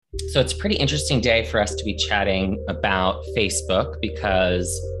So it's a pretty interesting day for us to be chatting about Facebook because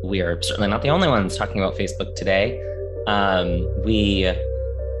we are certainly not the only ones talking about Facebook today. We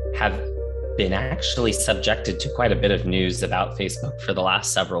have been actually subjected to quite a bit of news about Facebook for the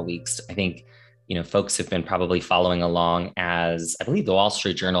last several weeks. I think, folks have been probably following along as I believe the Wall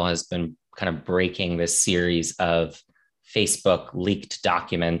Street Journal has been kind of breaking this series of Facebook leaked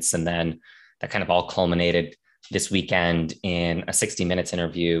documents. And then that kind of all culminated this weekend in a 60 Minutes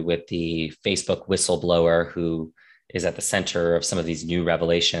interview with the Facebook whistleblower who is at the center of some of these new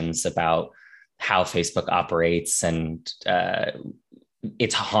revelations about how Facebook operates and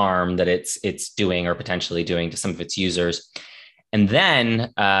its harm that it's doing or potentially doing to some of its users. And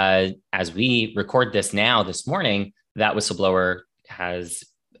then, as we record this now, this morning, that whistleblower has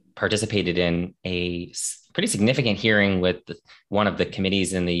participated in a pretty significant hearing with one of the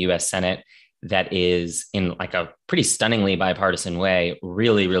committees in the US Senate that is, in like a pretty stunningly bipartisan way,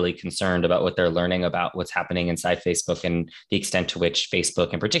 really, really concerned about what they're learning about what's happening inside Facebook and the extent to which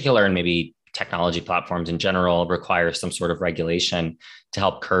Facebook in particular, and maybe technology platforms in general, require some sort of regulation to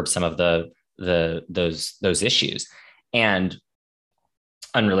help curb some of those issues. And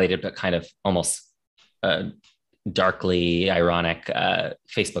unrelated, but kind of almost darkly ironic,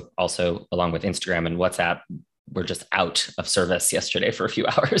 Facebook also, along with Instagram and WhatsApp, were just out of service yesterday for a few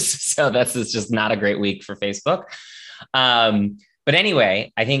hours. So this is just not a great week for Facebook. But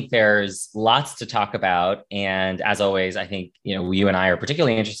anyway, I think there's lots to talk about. And as always, I think, you and I are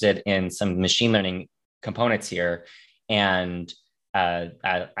particularly interested in some machine learning components here. And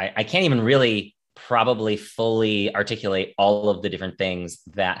I can't even really probably fully articulate all of the different things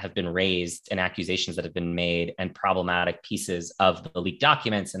that have been raised and accusations that have been made and problematic pieces of the leaked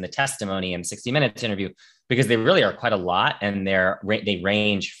documents and the testimony and 60 Minutes interview, because they really are quite a lot. And they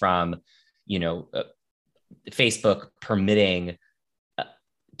range from, Facebook permitting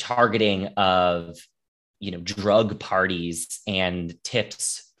targeting of, drug parties and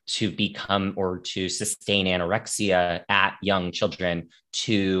tips to become or to sustain anorexia at young children,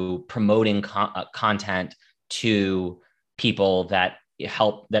 to promoting content to people that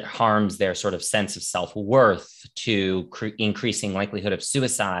harms their sort of sense of self-worth, to increasing likelihood of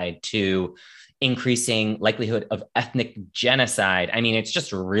suicide, to increasing likelihood of ethnic genocide. I mean, it's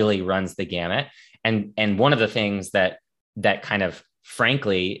just really runs the gamut. And one of the things that kind of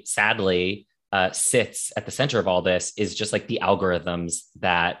frankly, sadly, sits at the center of all this is just like the algorithms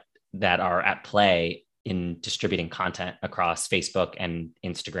that are at play in distributing content across Facebook and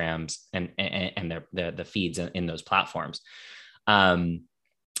Instagrams and the feeds in those platforms. And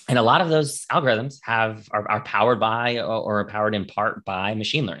a lot of those algorithms are powered by or are powered in part by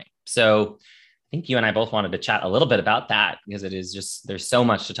machine learning. So I think you and I both wanted to chat a little bit about that because it is just, there's so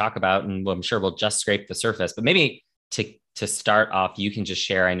much to talk about, and I'm sure we'll just scrape the surface. But maybe to start off, you can just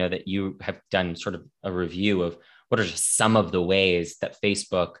share, I know that you have done sort of a review of what are just some of the ways that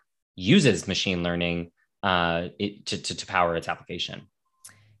Facebook uses machine learning to power its application.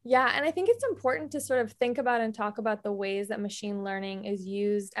 Yeah, and I think it's important to sort of think about and talk about the ways that machine learning is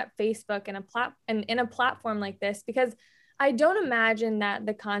used at Facebook and in a platform like this, because I don't imagine that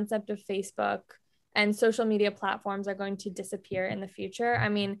the concept of Facebook and social media platforms are going to disappear in the future. I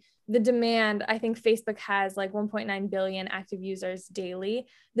mean, the demand, I think Facebook has like 1.9 billion active users daily.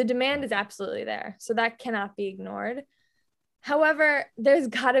 The demand is absolutely there. So that cannot be ignored. However, there's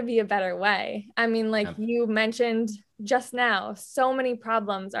got to be a better way. I mean, like you mentioned just now, so many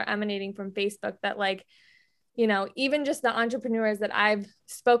problems are emanating from Facebook that, like, even just the entrepreneurs that I've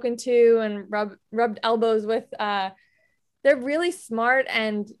spoken to and rubbed elbows with, they're really smart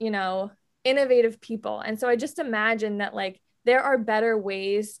and, innovative people. And so I just imagine that, like, there are better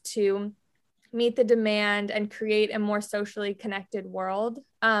ways to meet the demand and create a more socially connected world.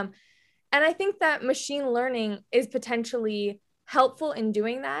 And I think that machine learning is potentially helpful in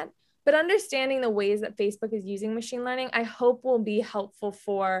doing that. But understanding the ways that Facebook is using machine learning, I hope will be helpful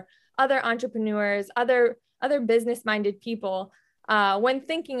for other entrepreneurs, other business-minded people when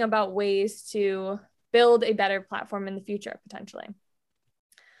thinking about ways to build a better platform in the future, potentially.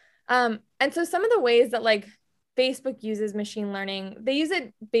 And so some of the ways that, like, Facebook uses machine learning, they use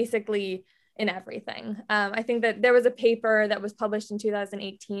it basically in everything. I think that there was a paper that was published in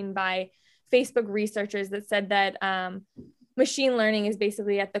 2018 by Facebook researchers that said that machine learning is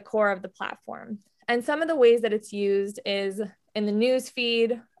basically at the core of the platform. And some of the ways that it's used is in the news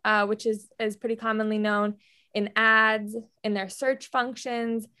feed, which is pretty commonly known, in ads, in their search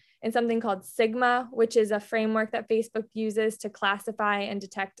functions, in something called Sigma, which is a framework that Facebook uses to classify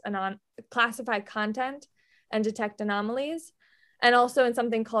content and detect anomalies. And also in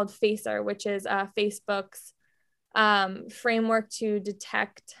something called Facer, which is Facebook's framework to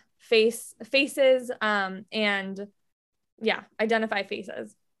detect faces and identify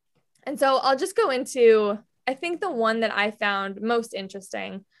faces. And so I'll just go into, I think the one that I found most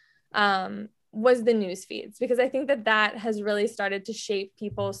interesting was the news feeds, because I think that has really started to shape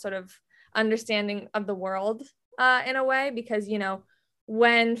people's sort of understanding of the world in a way, because, you know,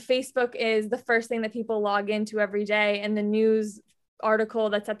 when Facebook is the first thing that people log into every day, and the news article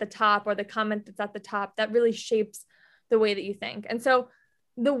that's at the top or the comment that's at the top, that really shapes the way that you think. And so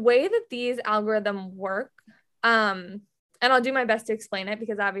the way that these algorithms work, and I'll do my best to explain it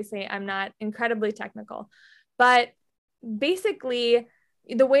because obviously I'm not incredibly technical, but basically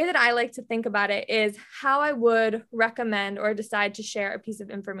the way that I like to think about it is how I would recommend or decide to share a piece of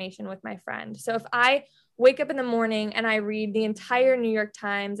information with my friend. So if I wake up in the morning and I read the entire New York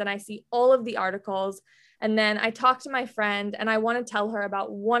Times and I see all of the articles, and then I talk to my friend and I want to tell her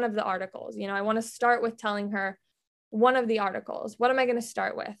about one of the articles, you know, I want to start with telling her one of the articles. What am I going to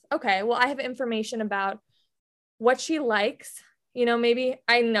start with? Okay, well, I have information about what she likes. You know, maybe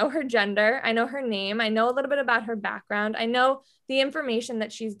I know her gender, I know her name, I know a little bit about her background, I know the information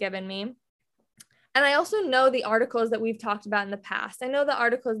that she's given me. And I also know the articles that we've talked about in the past. I know the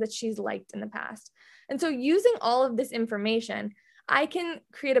articles that she's liked in the past. And so using all of this information, I can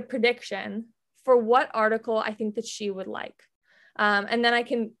create a prediction for what article I think that she would like. And then I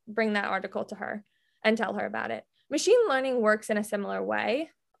can bring that article to her and tell her about it. Machine learning works in a similar way.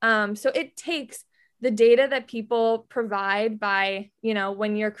 So it takes the data that people provide by, you know,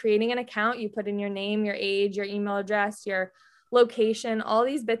 when you're creating an account, you put in your name, your age, your email address, your location, all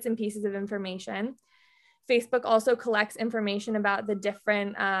these bits and pieces of information. Facebook also collects information about the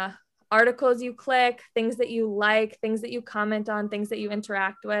different articles you click, things that you like, things that you comment on, things that you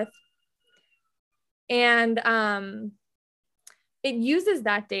interact with. And it uses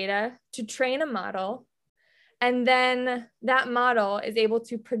that data to train a model. And then that model is able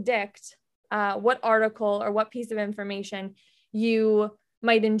to predict what article or what piece of information you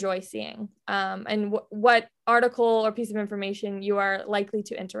might enjoy seeing, and what article or piece of information you are likely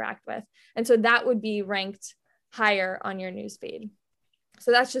to interact with. And so that would be ranked higher on your newsfeed.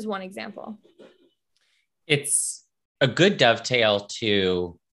 So that's just one example. It's a good dovetail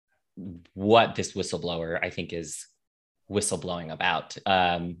to what this whistleblower, I think, is whistleblowing about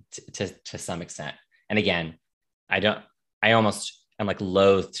to some extent. And again, I almost am like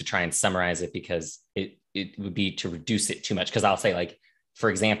loath to try and summarize it because it would be to reduce it too much. Because I'll say, like, for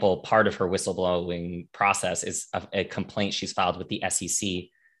example, part of her whistleblowing process is a complaint she's filed with the SEC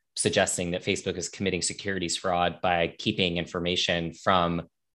suggesting that Facebook is committing securities fraud by keeping information from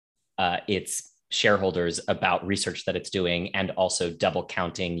its shareholders about research that it's doing, and also double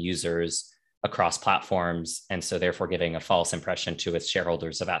counting users across platforms, and so therefore giving a false impression to its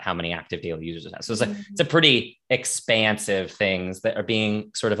shareholders about how many active daily users it has. So it's a pretty expansive things that are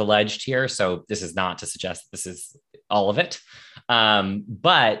being sort of alleged here. So this is not to suggest that this is all of it.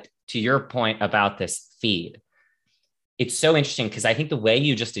 But to your point about this feed, it's so interesting because I think the way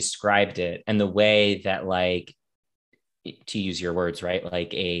you just described it, and the way that, like, to use your words, right,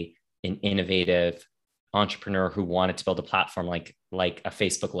 like an innovative entrepreneur who wanted to build a platform like a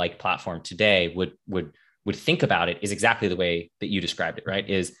Facebook-like platform today would think about it, is exactly the way that you described it, right?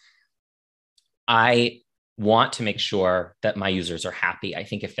 Is I want to make sure that my users are happy. I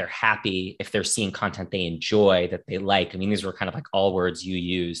think if they're happy, if they're seeing content they enjoy, that they like, I mean, these were kind of like all words you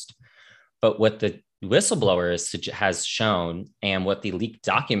used, but what the whistleblower has shown, and what the leaked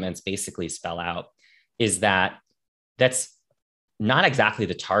documents basically spell out, is that that's not exactly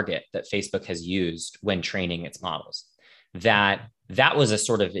the target that Facebook has used when training its models. That was a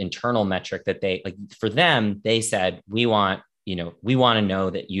sort of internal metric that they, like, for them, they said, we want to know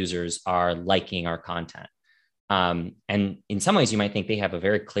that users are liking our content. And in some ways you might think they have a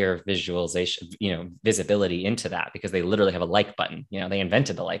very clear visualization, visibility into that, because they literally have a like button. They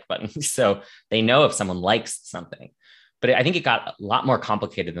invented the like button. So they know if someone likes something. But I think it got a lot more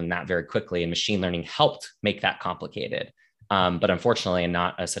complicated than that very quickly, and machine learning helped make that complicated. But unfortunately, in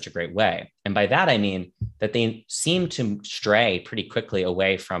not such a great way. And by that, I mean that they seem to stray pretty quickly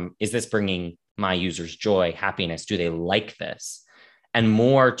away from, is this bringing my users joy, happiness? Do they like this? And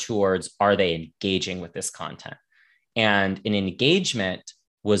more towards, are they engaging with this content? And an engagement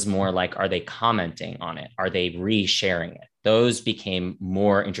was more like, are they commenting on it? Are they resharing it? Those became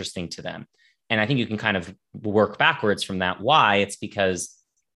more interesting to them. And I think you can kind of work backwards from that. Why? It's because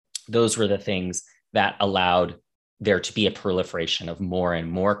those were the things that allowed there to be a proliferation of more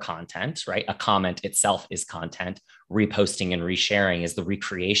and more content, right? A comment itself is content. Reposting and resharing is the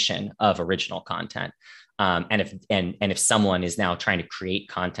recreation of original content. And if someone is now trying to create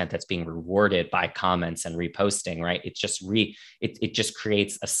content that's being rewarded by comments and reposting, right, it just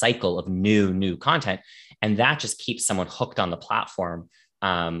creates a cycle of new content, and that just keeps someone hooked on the platform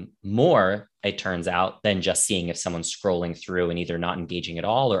more, it turns out, than just seeing if someone's scrolling through and either not engaging at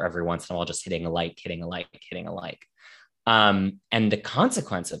all or every once in a while just hitting a like. And the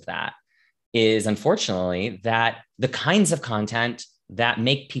consequence of that is, unfortunately, that the kinds of content that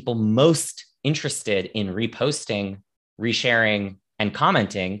make people most interested in reposting, resharing, and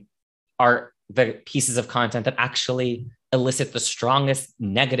commenting are the pieces of content that actually elicit the strongest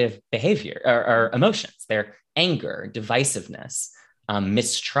negative behavior or emotions. They're anger, divisiveness,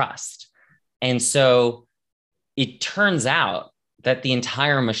 mistrust. And so it turns out that the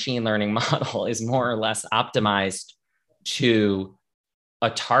entire machine learning model is more or less optimized to a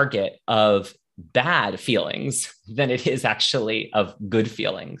target of bad feelings than it is actually of good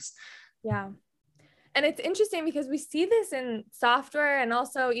feelings. Yeah. And it's interesting because we see this in software and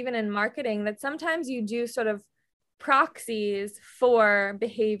also even in marketing, that sometimes you do sort of proxies for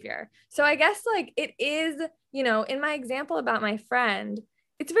behavior. So I guess like it is, in my example about my friend,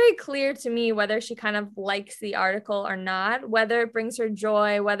 it's very clear to me whether she kind of likes the article or not, whether it brings her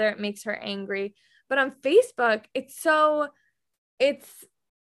joy, whether it makes her angry. But on Facebook, it's so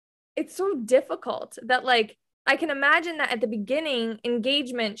difficult that like, I can imagine that at the beginning,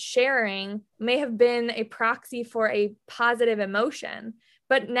 engagement sharing may have been a proxy for a positive emotion.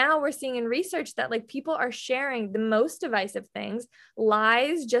 But now we're seeing in research that like people are sharing the most divisive things.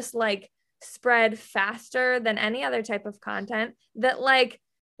 Lies just like spread faster than any other type of content, that like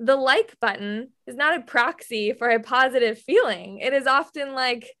the like button is not a proxy for a positive feeling. It is often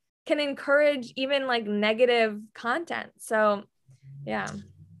like can encourage even like negative content. So yeah.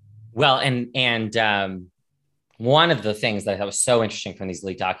 Well, and one of the things that was so interesting from these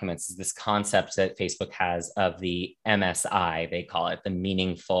leaked documents is this concept that Facebook has of the MSI, they call it, the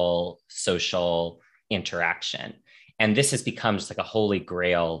meaningful social interaction. And this has become just like a holy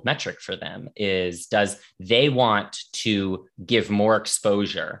grail metric for them, does they want to give more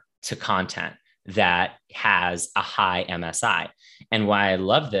exposure to content that has a high MSI? And why I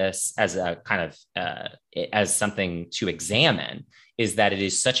love this as a kind of as something to examine is that it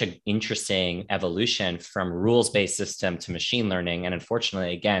is such an interesting evolution from rules-based system to machine learning. And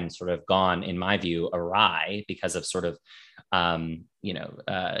unfortunately, again, sort of gone, in my view, awry because of sort of,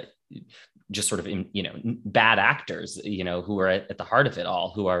 just sort of, bad actors, who are at the heart of it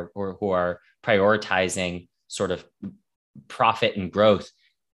all, who are prioritizing sort of profit and growth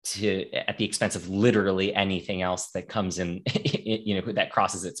at the expense of literally anything else that comes in, that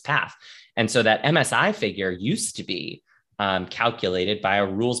crosses its path. And so that MSI figure used to be calculated by a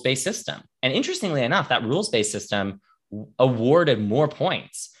rules-based system. And interestingly enough, that rules-based system awarded more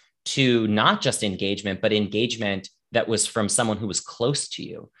points to not just engagement, but engagement that was from someone who was close to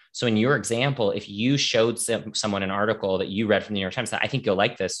you. So in your example, if you showed someone an article that you read from the New York Times, I think you'll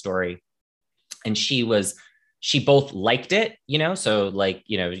like this story, and she both liked it, so like,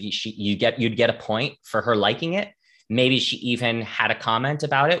 you'd get a point for her liking it. Maybe she even had a comment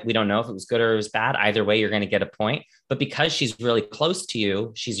about it. We don't know if it was good or it was bad. Either way, you're going to get a point. But because she's really close to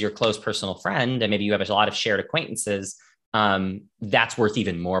you, she's your close personal friend, and maybe you have a lot of shared acquaintances, that's worth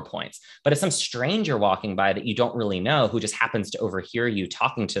even more points. But if some stranger walking by that you don't really know, who just happens to overhear you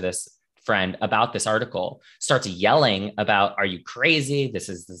talking to this friend about this article, starts yelling about, are you crazy? This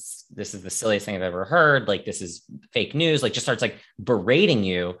is the silliest thing I've ever heard. Like, this is fake news. Like, just starts like berating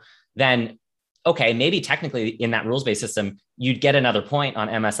you, then okay, maybe technically in that rules-based system, you'd get another point on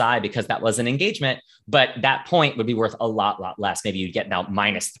MSI because that was an engagement, but that point would be worth a lot less. Maybe you'd get now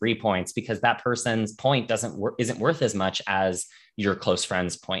 -3 points because that person's point isn't worth as much as your close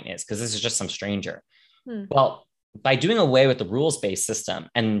friend's point is, because this is just some stranger. Well, by doing away with the rules-based system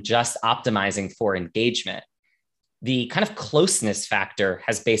and just optimizing for engagement, the kind of closeness factor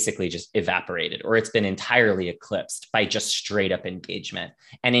has basically just evaporated, or it's been entirely eclipsed by just straight up engagement.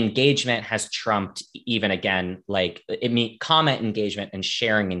 And engagement has trumped, even again, like comment engagement and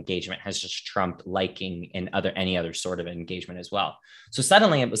sharing engagement has just trumped liking and any other sort of engagement as well. So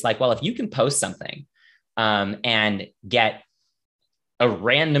suddenly it was like, well, if you can post something and get a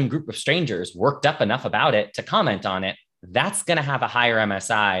random group of strangers worked up enough about it to comment on it, that's going to have a higher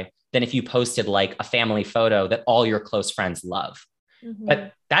MSI than if you posted like a family photo that all your close friends love. Mm-hmm.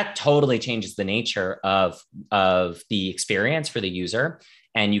 But that totally changes the nature of the experience for the user.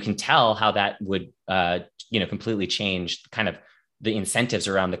 And you can tell how that would, completely change kind of the incentives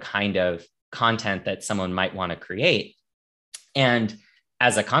around the kind of content that someone might want to create. And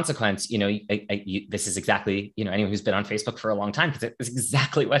as a consequence, this is exactly, anyone who's been on Facebook for a long time, because it's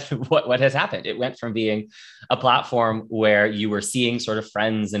exactly what has happened. It went from being a platform where you were seeing sort of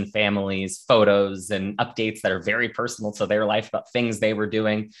friends and families, photos and updates that are very personal to their life about things they were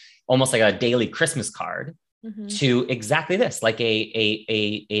doing, almost like a daily Christmas card, to exactly this, like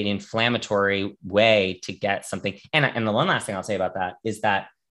an inflammatory way to get something. And the one last thing I'll say about that is that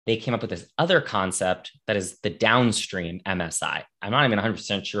they came up with this other concept that is the downstream MSI. I'm not even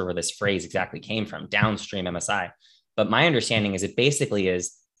 100% sure where this phrase exactly came from, downstream MSI. But my understanding is it basically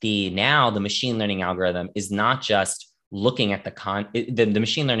is the machine learning algorithm is not just looking at the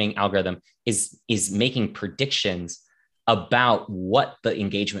machine learning algorithm is making predictions about what the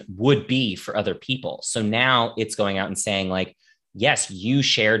engagement would be for other people. So now it's going out and saying, like, yes, you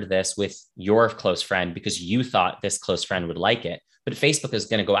shared this with your close friend because you thought this close friend would like it. But Facebook is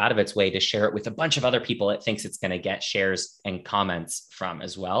going to go out of its way to share it with a bunch of other people it thinks it's going to get shares and comments from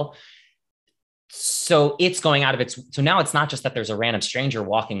as well. So it's going out of so now it's not just that there's a random stranger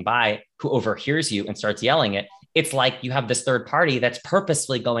walking by who overhears you and starts yelling it. It's like you have this third party that's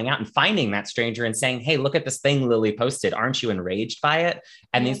purposefully going out and finding that stranger and saying, hey, look at this thing Lily posted. Aren't you enraged by it?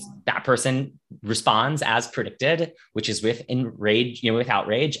 And that person responds as predicted, which is with enrage, with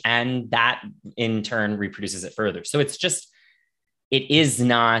outrage. And that in turn reproduces it further. So it's just, it is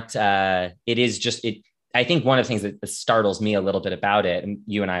just, I think one of the things that startles me a little bit about it, and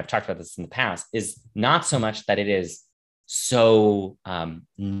you and I have talked about this in the past, is not so much that it is so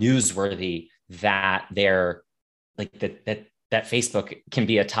newsworthy that they're like that Facebook can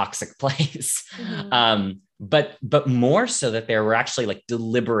be a toxic place. But more so that there were actually like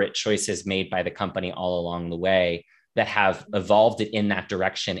deliberate choices made by the company all along the way that have evolved it in that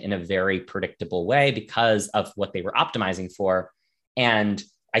direction in a very predictable way because of what they were optimizing for. And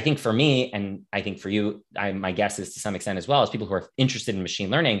I think for me, and I think for you, my guess is to some extent as well, as people who are interested in machine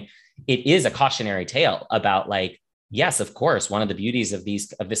learning, it is a cautionary tale about, like, yes, of course, one of the beauties of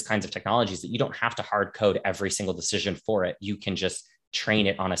this kinds of technologies is that you don't have to hard code every single decision for it. You can just train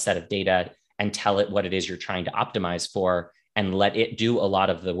it on a set of data and tell it what it is you're trying to optimize for and let it do a lot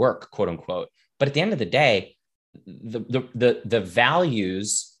of the work, quote unquote. But at the end of the day, the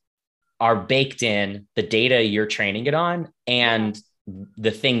values are baked in the data you're training it on and the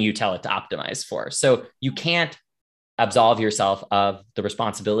thing you tell it to optimize for. So you can't absolve yourself of the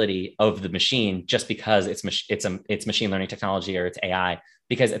responsibility of the machine just because it's machine learning technology or it's AI,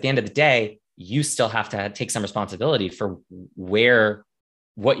 because at the end of the day, you still have to take some responsibility for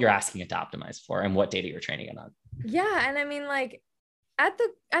what you're asking it to optimize for and what data you're training it on. Yeah. And I mean, like, at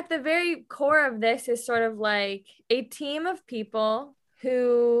the very core of this is sort of like a team of people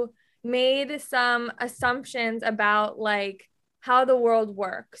who made some assumptions about, like, how the world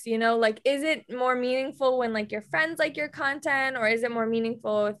works, like, is it more meaningful when, like, your friends like your content, or is it more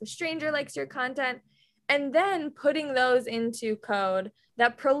meaningful if a stranger likes your content? And then putting those into code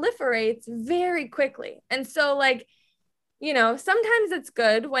that proliferates very quickly. And so, like, sometimes it's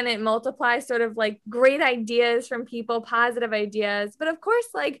good when it multiplies sort of like great ideas from people, positive ideas. But of course,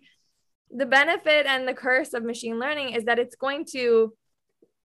 like, the benefit and the curse of machine learning is that it's going to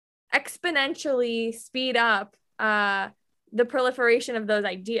exponentially speed up the proliferation of those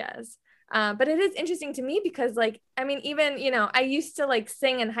ideas. But it is interesting to me because, like, I mean, even, I used to, like,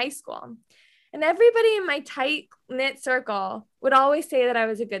 sing in high school, and everybody in my tight knit circle would always say that I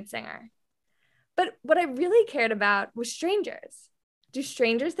was a good singer. But what I really cared about was strangers. Do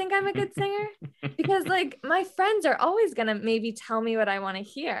strangers think I'm a good singer? Because, like, my friends are always going to maybe tell me what I want to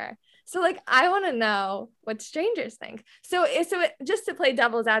hear. So, like, I want to know what strangers think. So just to play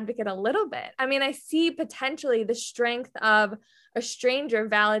devil's advocate a little bit, I mean, I see potentially the strength of a stranger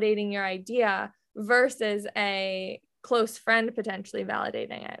validating your idea versus a close friend potentially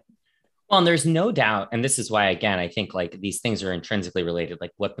validating it. Well, and there's no doubt, and this is why, again, I think, like, these things are intrinsically related,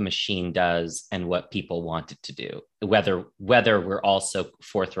 like what the machine does and what people want it to do, whether we're also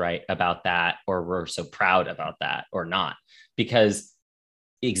forthright about that or we're so proud about that or not. Because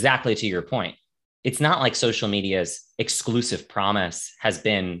exactly to your point, it's not like social media's exclusive promise has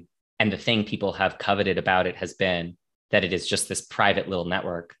been, and the thing people have coveted about it has been, that it is just this private little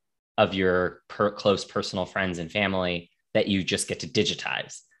network of your close personal friends and family that you just get to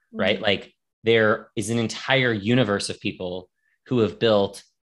digitize. Right? Like, there is an entire universe of people who have built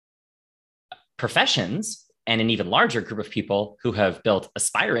professions, and an even larger group of people who have built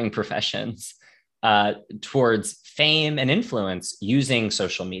aspiring professions towards fame and influence using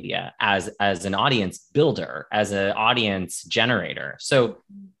social media as an audience builder, as an audience generator. So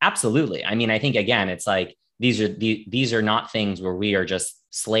absolutely. I mean, I think, again, it's like, these are not things where we are just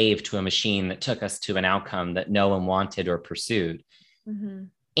slave to a machine that took us to an outcome that no one wanted or pursued. Mm-hmm.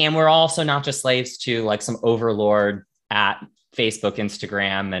 And we're also not just slaves to like some overlord at Facebook,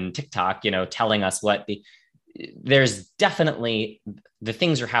 Instagram, and TikTok, telling us what there's definitely the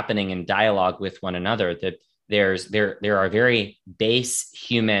things are happening in dialogue with one another, that there are very base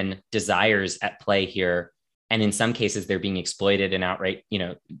human desires at play here. And in some cases, they're being exploited and outright,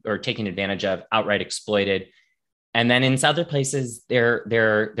 or taken advantage of, outright exploited. And then in other places,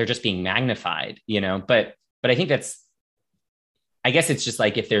 they're just being magnified, But I think I guess it's just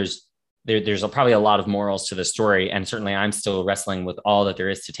like if there's probably a lot of morals to the story, and certainly I'm still wrestling with all that there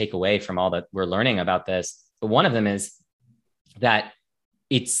is to take away from all that we're learning about this. But one of them is that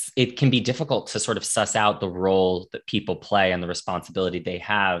it can be difficult to sort of suss out the role that people play and the responsibility they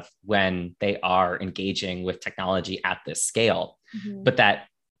have when they are engaging with technology at this scale. Mm-hmm. But that,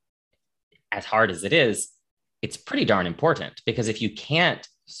 as hard as it is, it's pretty darn important, because if you can't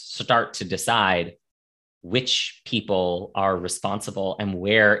start to decide which people are responsible and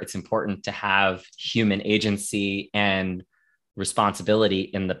where it's important to have human agency and responsibility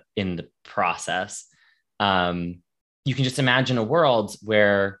in the process, you can just imagine a world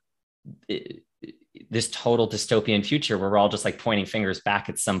where this total dystopian future where we're all just like pointing fingers back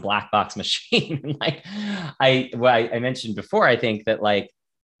at some black box machine. Like I mentioned before, I think that like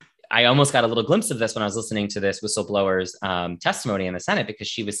I almost got a little glimpse of this when I was listening to this whistleblower's testimony in the Senate, because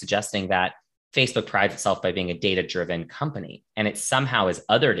she was suggesting that Facebook prides itself by being a data-driven company, and it somehow has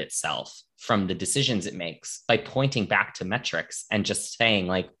othered itself from the decisions it makes by pointing back to metrics and just saying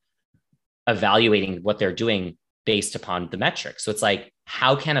like evaluating what they're doing based upon the metrics. So it's like,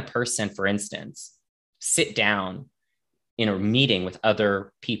 how can a person, for instance, sit down in a meeting with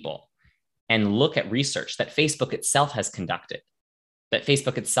other people and look at research that Facebook itself has conducted, that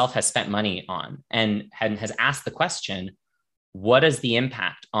Facebook itself has spent money on, and has asked the question, what is the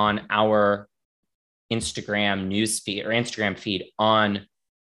impact on our Instagram newsfeed or Instagram feed on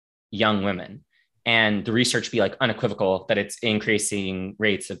young women? And the research be like unequivocal that it's increasing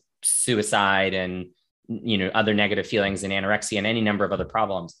rates of suicide and other negative feelings and anorexia and any number of other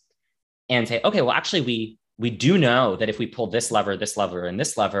problems. And say, okay, well, actually, we do know that if we pull this lever, and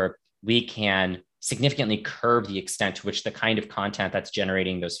this lever, we can significantly curb the extent to which the kind of content that's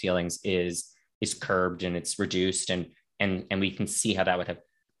generating those feelings is curbed and it's reduced, and we can see how that would have.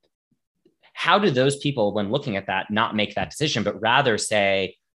 How do those people, when looking at that, not make that decision, but rather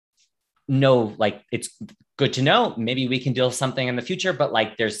say, no, like it's good to know, maybe we can do something in the future, but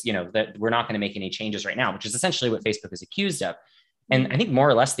like there's, that we're not going to make any changes right now, which is essentially what Facebook is accused of. And I think more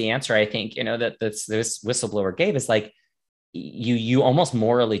or less the answer, I think, that this whistleblower gave is like, you almost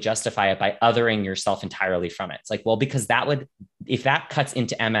morally justify it by othering yourself entirely from it. It's like, well, because if that cuts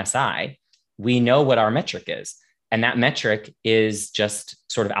into MSI, we know what our metric is. And that metric is just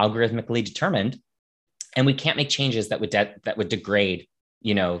sort of algorithmically determined. And we can't make changes that would degrade,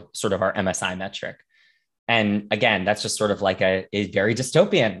 sort of our MSI metric. And again, that's just sort of like a very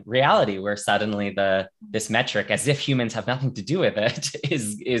dystopian reality where suddenly this metric, as if humans have nothing to do with it,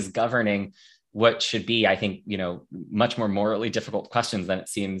 is governing what should be, I think, much more morally difficult questions than it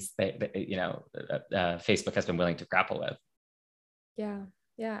seems that Facebook has been willing to grapple with. Yeah,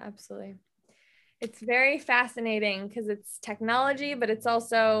 absolutely. It's very fascinating because it's technology, but it's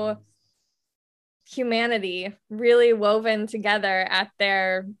also humanity really woven together at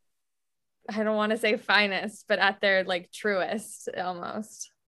their, I don't want to say finest, but at their like truest almost.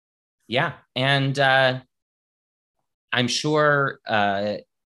 Yeah. And I'm sure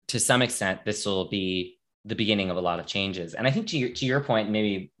to some extent, this will be the beginning of a lot of changes. And I think to your point,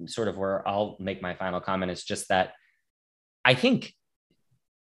 maybe sort of where I'll make my final comment is just that I think,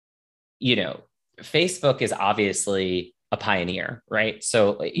 Facebook is obviously a pioneer, right?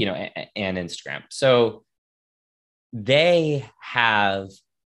 So, and Instagram. So they have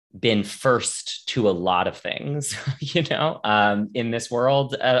been first to a lot of things, in this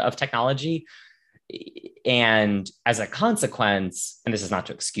world of technology. And as a consequence, and this is not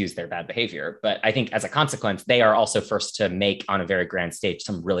to excuse their bad behavior, but I think as a consequence, they are also first to make on a very grand stage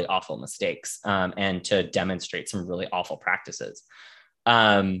some really awful mistakes, and to demonstrate some really awful practices.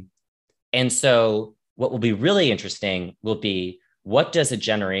 And so what will be really interesting will be, what does a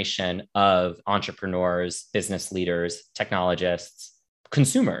generation of entrepreneurs, business leaders, technologists,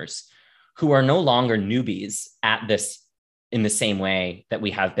 consumers who are no longer newbies at this in the same way that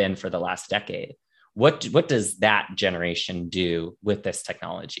we have been for the last decade, what does that generation do with this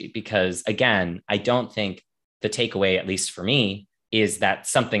technology? Because again, I don't think the takeaway, at least for me, is that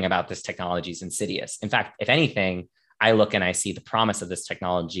something about this technology is insidious. In fact, if anything, I look and I see the promise of this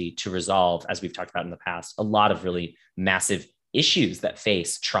technology to resolve, as we've talked about in the past, a lot of really massive issues that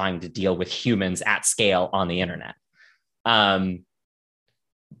face trying to deal with humans at scale on the internet.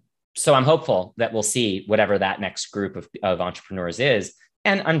 so I'm hopeful that we'll see whatever that next group of entrepreneurs is.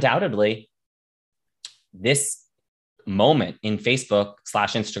 And undoubtedly, this moment in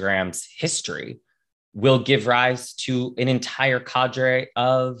Facebook/Instagram's history will give rise to an entire cadre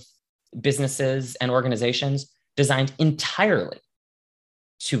of businesses and organizations designed entirely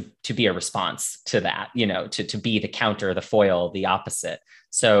to be a response to that, you know, to be the counter, the foil, the opposite.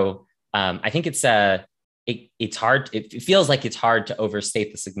 So I think it's hard. It feels like it's hard to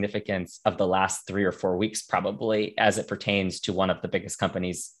overstate the significance of the last 3 or 4 weeks, probably, as it pertains to one of the biggest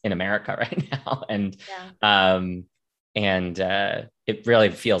companies in America right now. And it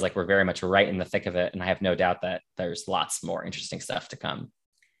really feels like we're very much right in the thick of it. And I have no doubt that there's lots more interesting stuff to come.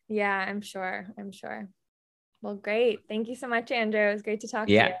 Yeah, I'm sure. Well, great. Thank you so much, Andrew. It was great to talk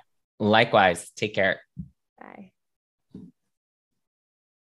to you. Likewise. Take care. Bye.